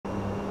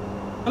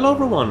Hello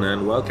everyone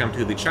and welcome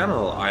to the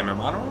channel. I'm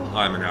Emmanuel,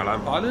 I'm an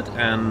airline pilot,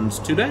 and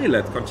today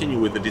let's continue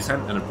with the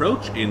descent and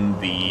approach in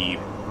the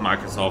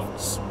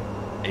Microsoft's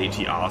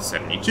ATR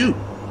 72.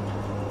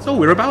 So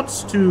we're about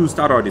to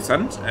start our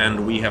descent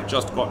and we have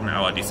just gotten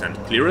our descent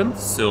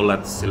clearance, so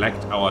let's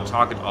select our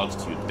target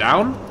altitude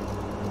down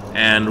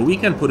and we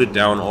can put it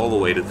down all the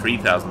way to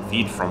 3,000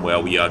 feet from where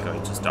we are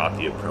going to start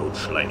the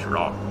approach later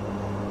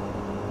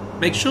on.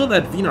 Make sure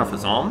that VNAV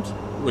is armed,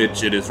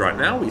 which it is right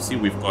now. We see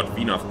we've got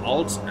VNAV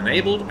Alt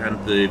enabled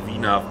and the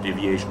VNAV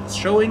deviation is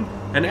showing,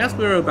 and as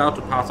we're about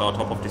to pass our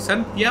top of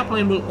descent, the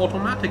airplane will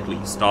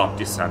automatically start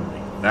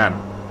descending then.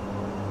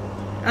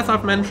 As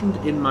I've mentioned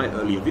in my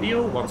earlier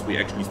video, once we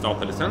actually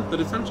start the descent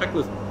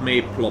checklist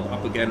may plop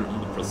up again on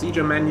the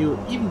procedure menu,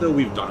 even though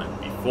we've done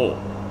it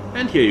before.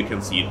 And here you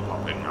can see it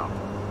popping up.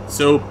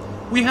 So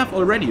we have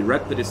already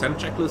read the descent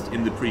checklist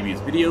in the previous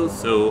video,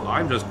 so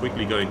I'm just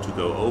quickly going to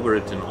go over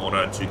it in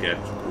order to get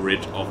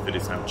rid of the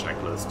descent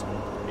checklist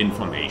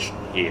information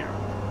here.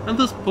 And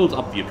this pulls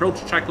up the approach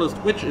checklist,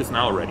 which is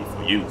now ready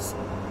for use.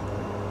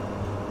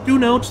 Do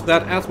note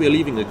that as we are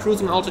leaving the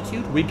cruising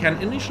altitude, we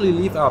can initially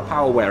leave our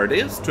power where it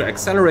is to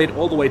accelerate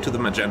all the way to the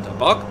magenta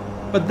bug,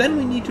 but then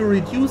we need to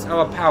reduce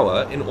our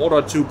power in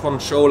order to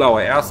control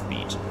our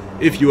airspeed.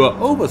 If you are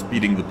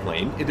overspeeding the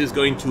plane, it is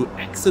going to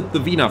exit the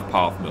VNAV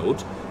path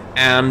mode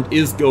and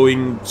is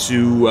going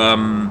to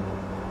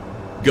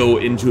go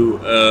into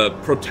a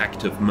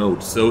protective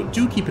mode. So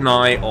do keep an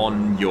eye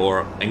on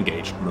your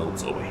engaged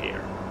modes over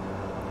here.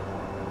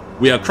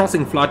 We are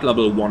crossing flight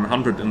level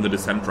 100 in the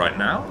descent right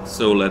now,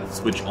 so let's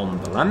switch on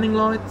the landing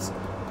lights,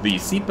 the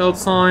seatbelt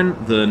sign,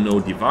 the no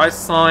device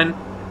sign,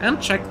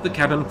 and check the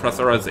cabin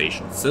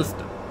pressurization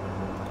system.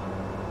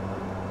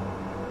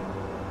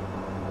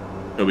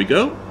 There we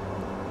go.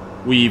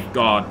 We've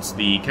got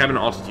the cabin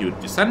altitude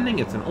descending,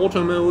 it's in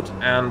auto mode,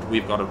 and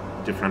we've got a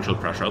differential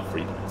pressure of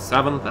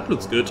 3.7. That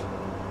looks good,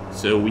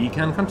 so we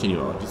can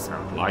continue our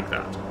descent like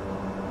that.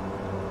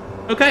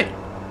 Okay,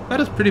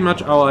 that is pretty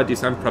much our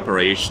descent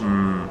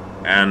preparation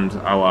and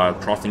our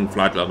crossing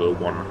flight level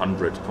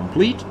 100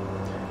 complete.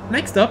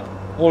 Next up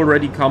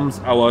already comes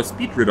our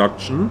speed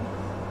reduction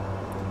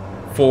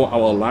for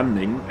our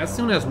landing as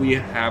soon as we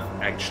have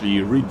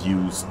actually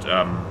reduced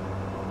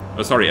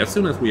as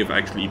soon as we have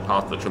actually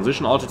passed the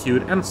transition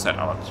altitude and set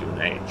our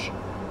QNH.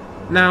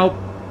 Now,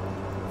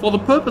 for the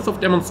purpose of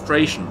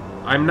demonstration,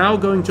 I'm now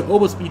going to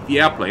overspeed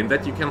the airplane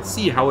that you can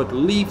see how it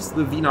leaves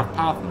the VNAV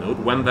path mode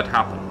when that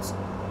happens.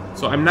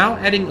 So I'm now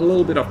adding a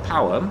little bit of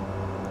power,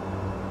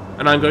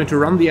 and I'm going to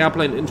run the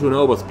airplane into an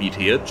overspeed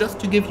here, just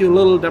to give you a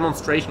little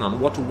demonstration on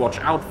what to watch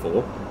out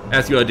for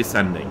as you are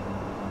descending.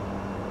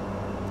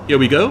 Here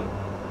we go.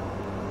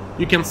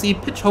 You can see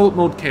pitch hold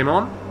mode came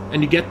on,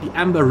 and you get the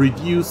amber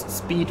reduced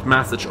speed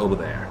message over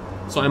there.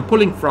 So I'm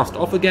pulling thrust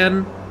off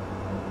again,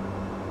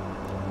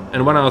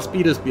 and when our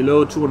speed is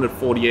below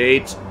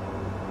 248,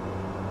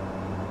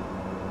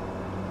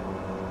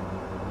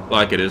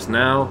 like it is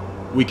now,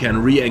 we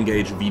can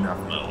re-engage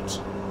VNAV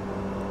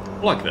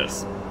mode. Like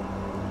this.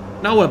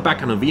 Now we're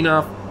back on a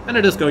VNAV, and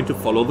it is going to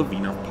follow the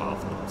VNAV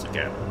path modes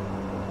again.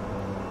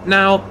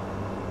 Now,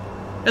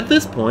 at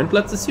this point,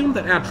 let's assume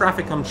that air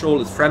traffic control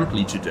is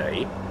friendly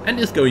today, and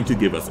is going to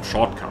give us a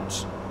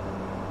shortcut.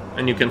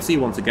 And you can see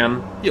once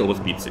again the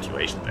overspeed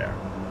situation there.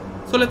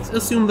 So let's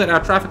assume that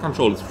our traffic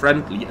control is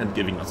friendly and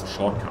giving us a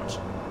shortcut.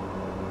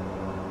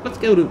 Let's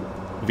go to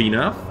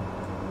VNAV,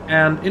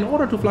 and in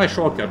order to fly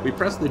shortcut we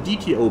press the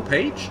DTO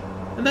page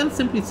and then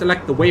simply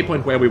select the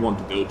waypoint where we want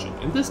to go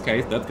to. In this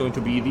case that's going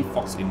to be the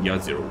Fox India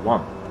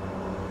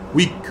 01.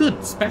 We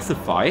could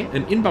specify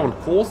an inbound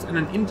course and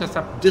an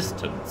intercept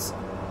distance.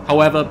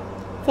 However,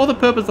 for the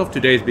purpose of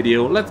today's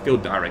video, let's go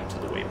direct to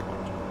the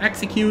waypoint.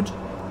 Execute,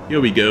 here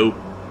we go.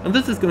 And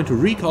this is going to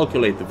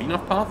recalculate the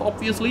VNAV path,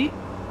 obviously,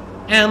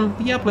 and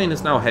the airplane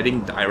is now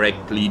heading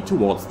directly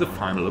towards the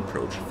final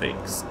approach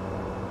fix.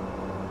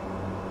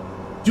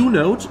 Do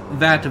note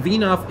that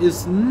VNAV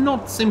is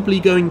not simply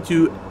going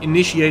to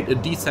initiate a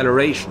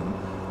deceleration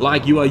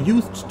like you are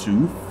used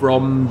to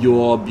from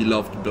your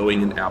beloved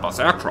Boeing and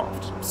Airbus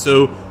aircraft,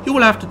 so you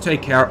will have to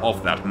take care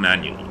of that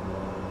manually.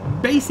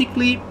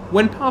 Basically,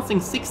 when passing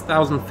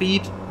 6,000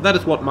 feet, that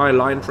is what my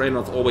line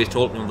trainers always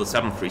told me on the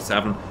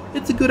 737,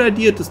 it's a good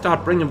idea to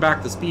start bringing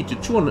back the speed to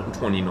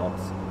 220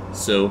 knots.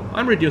 So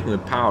I'm reducing the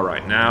power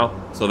right now,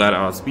 so that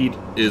our speed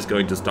is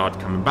going to start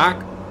coming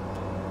back.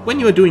 When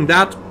you are doing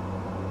that,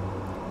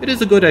 it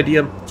is a good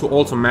idea to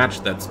also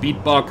match that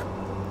speed bug.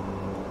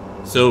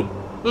 So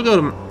we'll go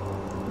to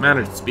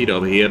managed speed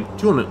over here,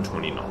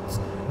 220 knots.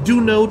 Do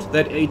note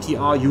that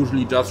ATR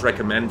usually does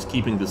recommend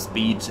keeping the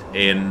speed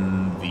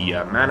in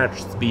the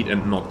managed speed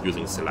and not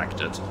using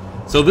selected.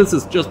 So this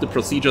is just a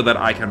procedure that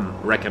I can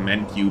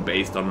recommend you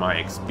based on my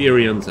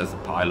experience as a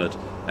pilot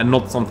and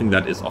not something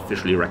that is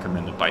officially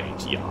recommended by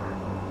ATR.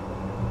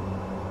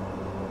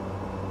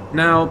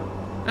 Now,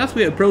 as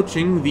we're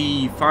approaching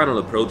the final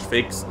approach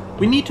fix,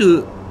 we need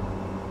to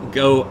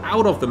go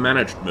out of the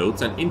managed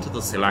modes and into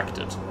the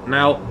selected.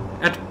 Now,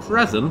 at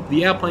present,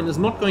 the airplane is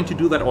not going to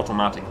do that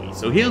automatically,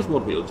 so here's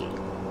what we'll do.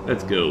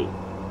 Let's go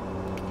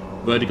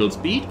vertical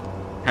speed,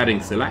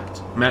 heading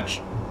select,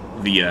 match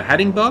the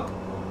heading bug.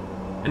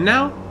 And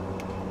now,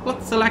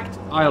 let's select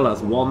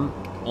ILS 1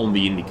 on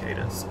the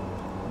indicators.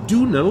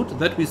 Do note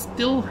that we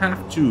still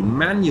have to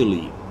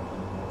manually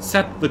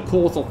set the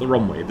course of the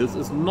runway. This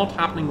is not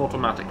happening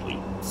automatically.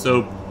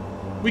 So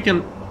we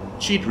can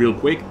cheat real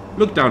quick.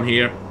 Look down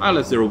here,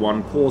 ILS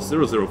 01, course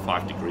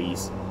 005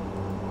 degrees.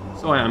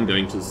 So I am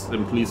going to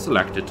simply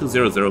select it to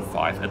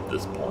 005 at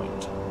this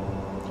point.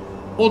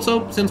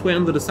 Also, since we're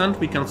in the descent,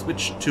 we can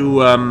switch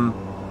to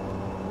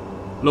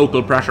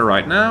local pressure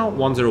right now,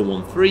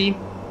 1013,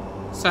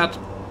 set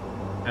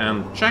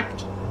and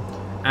checked.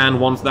 And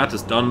once that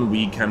is done,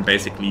 we can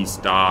basically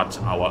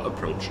start our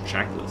approach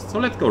checklist. So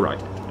let's go right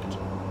into it.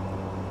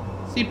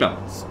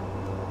 Seatbelts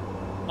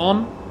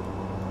on,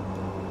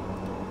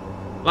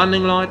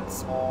 landing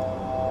lights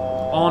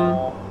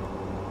on,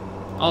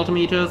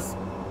 altimeters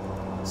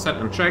set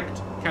and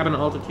checked, cabin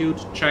altitude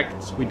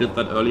checked. We did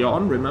that earlier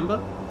on,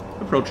 remember?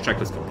 Approach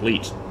checklist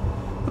complete.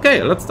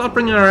 Okay, let's start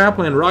bringing our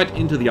airplane right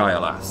into the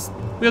ILS.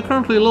 We are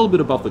currently a little bit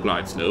above the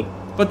glide slope,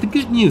 but the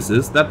good news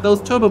is that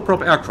those turboprop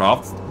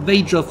aircrafts,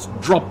 they just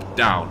drop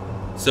down.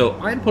 So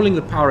I'm pulling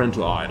the power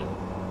into idle.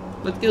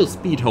 Let's go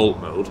speed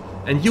hold mode,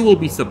 and you will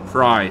be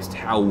surprised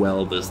how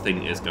well this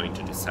thing is going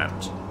to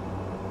descend.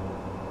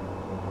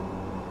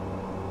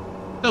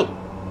 So,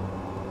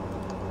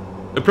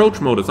 approach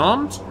mode is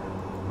armed.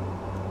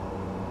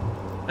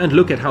 And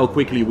look at how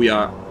quickly we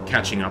are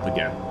catching up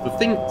again. The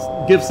thing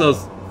gives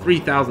us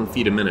 3,000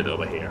 feet a minute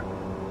over here.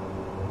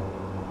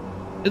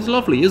 It's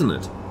lovely, isn't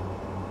it?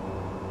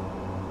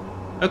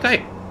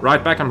 Okay,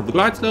 right back onto the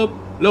glide slope,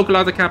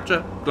 localizer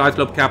capture, glide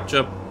slope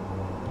capture.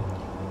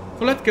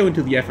 So let's go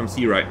into the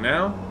FMC right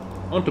now,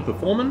 onto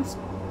performance.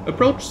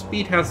 Approach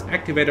speed has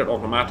activated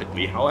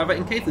automatically, however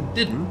in case it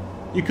didn't,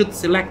 you could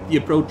select the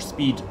approach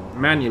speed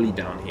manually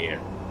down here.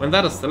 When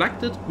that is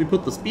selected, we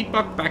put the speed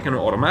bug back in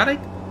automatic.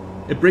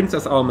 It brings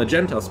us our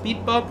magenta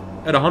speed bug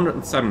at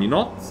 170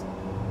 knots.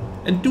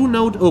 And do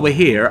note over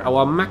here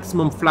our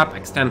maximum flap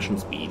extension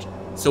speed.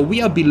 So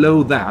we are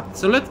below that,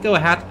 so let's go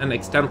ahead and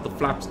extend the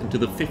flaps into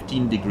the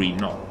 15-degree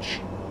notch.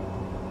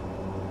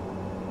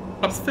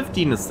 Flaps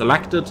 15 is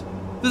selected.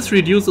 This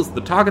reduces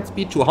the target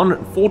speed to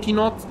 140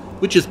 knots,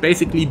 which is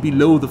basically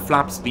below the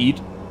flap speed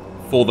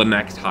for the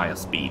next higher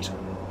speed.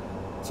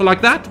 So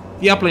like that,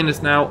 the airplane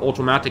is now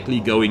automatically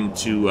going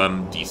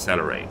to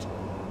decelerate.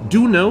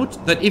 Do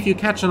note that if you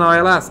catch an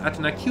ILS at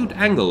an acute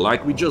angle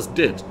like we just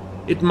did,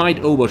 it might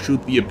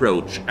overshoot the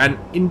approach, and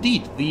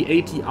indeed the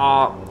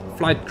ATR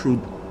Flight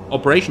Crew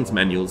Operations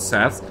Manual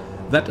says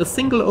that a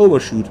single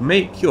overshoot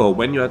may occur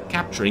when you are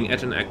capturing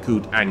at an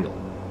acute angle.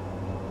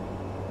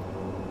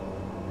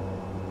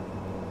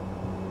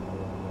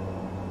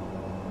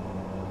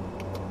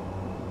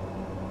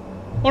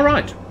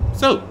 Alright,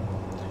 so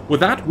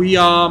with that we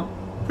are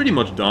pretty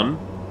much done.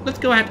 Let's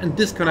go ahead and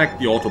disconnect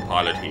the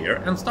autopilot here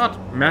and start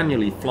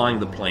manually flying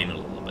the plane a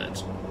little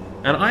bit.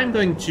 And I'm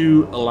going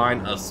to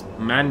align us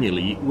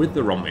manually with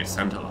the runway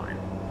centerline.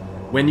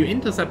 When you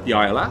intercept the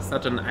ILS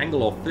at an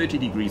angle of 30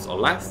 degrees or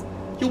less,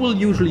 you will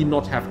usually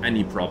not have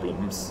any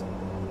problems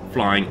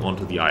flying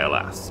onto the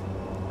ILS.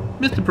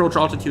 Missed approach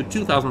altitude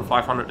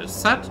 2500 is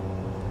set,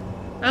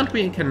 and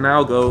we can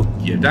now go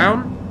gear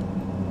down.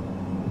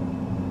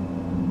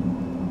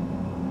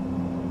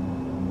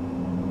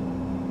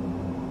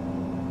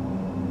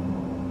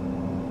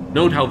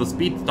 Note how the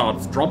speed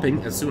starts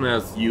dropping as soon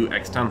as you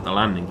extend the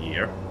landing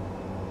gear.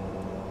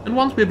 And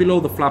once we're below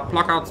the flap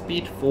plugout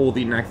speed for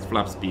the next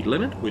flap speed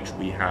limit, which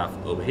we have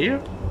over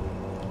here,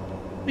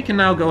 we can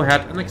now go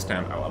ahead and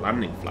extend our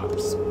landing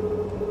flaps.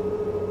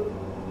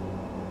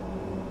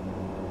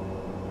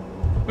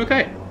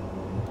 Okay,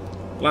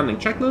 landing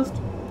checklist,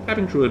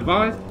 cabin crew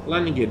advised,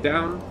 landing gear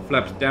down,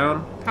 flaps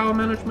down, power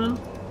management,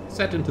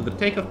 set into the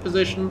takeoff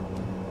position,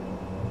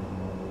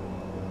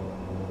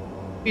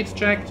 speeds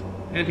checked,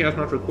 anti-ice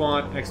not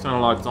required, external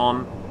lights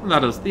on, and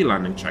that is the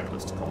landing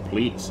checklist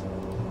complete.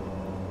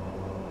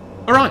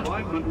 Alright,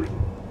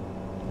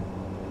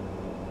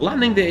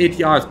 landing the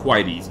ATR is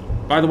quite easy.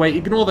 By the way,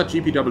 ignore that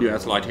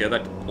GPWS light here,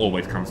 that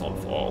always comes on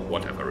for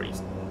whatever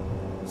reason.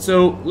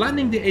 So,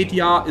 landing the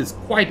ATR is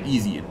quite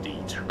easy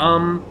indeed.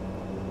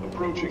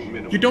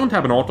 You don't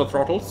have an auto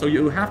throttle, so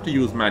you have to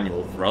use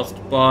manual thrust,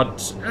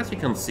 but as you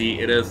can see,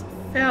 it is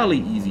fairly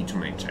easy to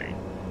maintain.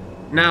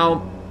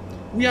 Now,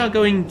 we are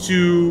going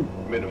to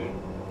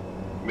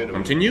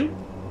continue,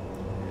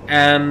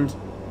 and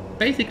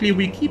basically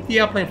we keep the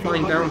airplane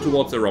flying down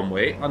towards the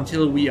runway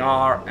until we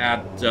are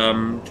at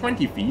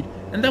 20 feet,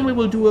 and then we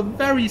will do a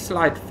very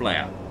slight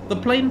flare. The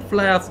plane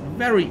flares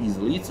very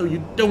easily, so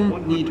you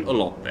don't need a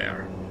lot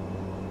there.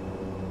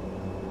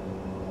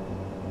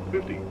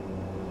 50,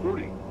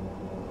 40,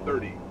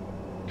 30,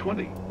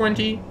 20.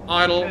 20,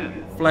 idle,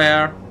 10.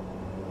 Flare.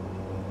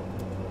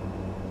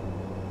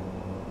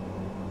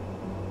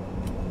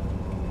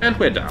 And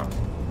we're down.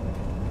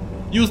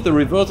 Use the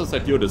reversers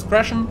at your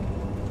discretion.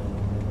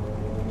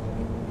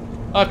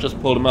 I've just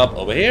pulled them up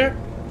over here.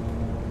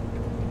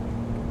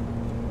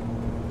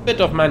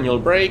 Bit of manual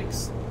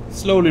brakes.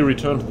 slowly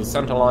return to the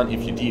center line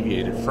if you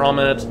deviated from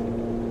it,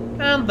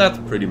 and that's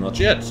pretty much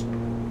it.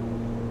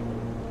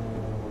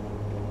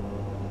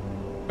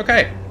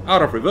 Okay,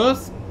 out of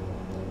reverse,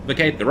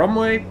 vacate the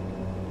runway,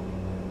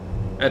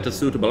 at a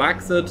suitable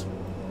exit,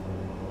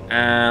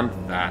 and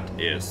that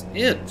is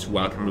it.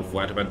 Welcome to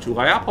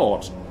Fuerteventura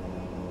Airport.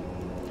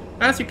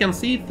 As you can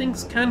see,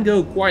 things can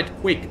go quite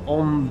quick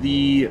on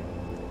the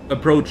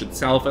approach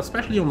itself,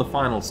 especially on the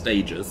final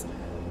stages,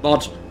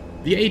 but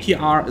the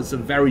ATR is a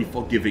very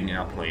forgiving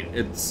airplane.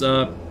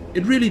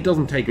 It really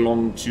doesn't take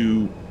long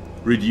to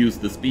reduce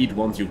the speed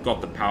once you've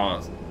got the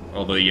power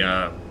or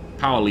the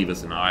power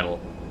levers in idle,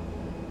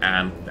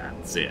 and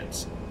that's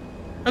it.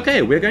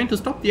 Okay, we're going to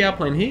stop the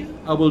airplane here.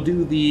 I will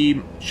do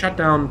the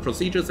shutdown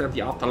procedures and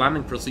the after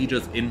landing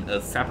procedures in a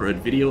separate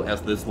video,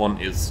 as this one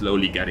is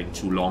slowly getting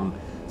too long.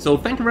 So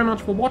thank you very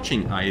much for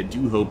watching. I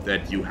do hope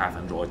that you have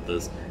enjoyed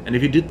this, and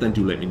if you did, then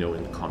do let me know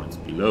in the comments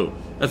below.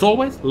 As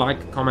always,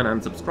 like, comment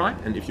and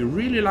subscribe, and if you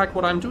really like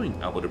what I'm doing,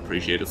 I would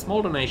appreciate a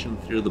small donation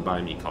through the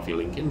Buy Me Coffee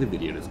link in the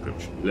video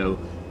description below,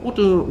 or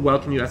to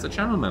welcome you as a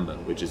channel member,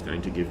 which is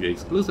going to give you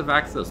exclusive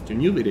access to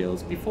new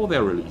videos before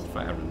they're released for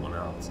everyone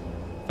else.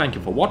 Thank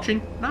you for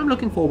watching, and I'm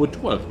looking forward to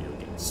welcoming you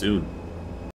again soon.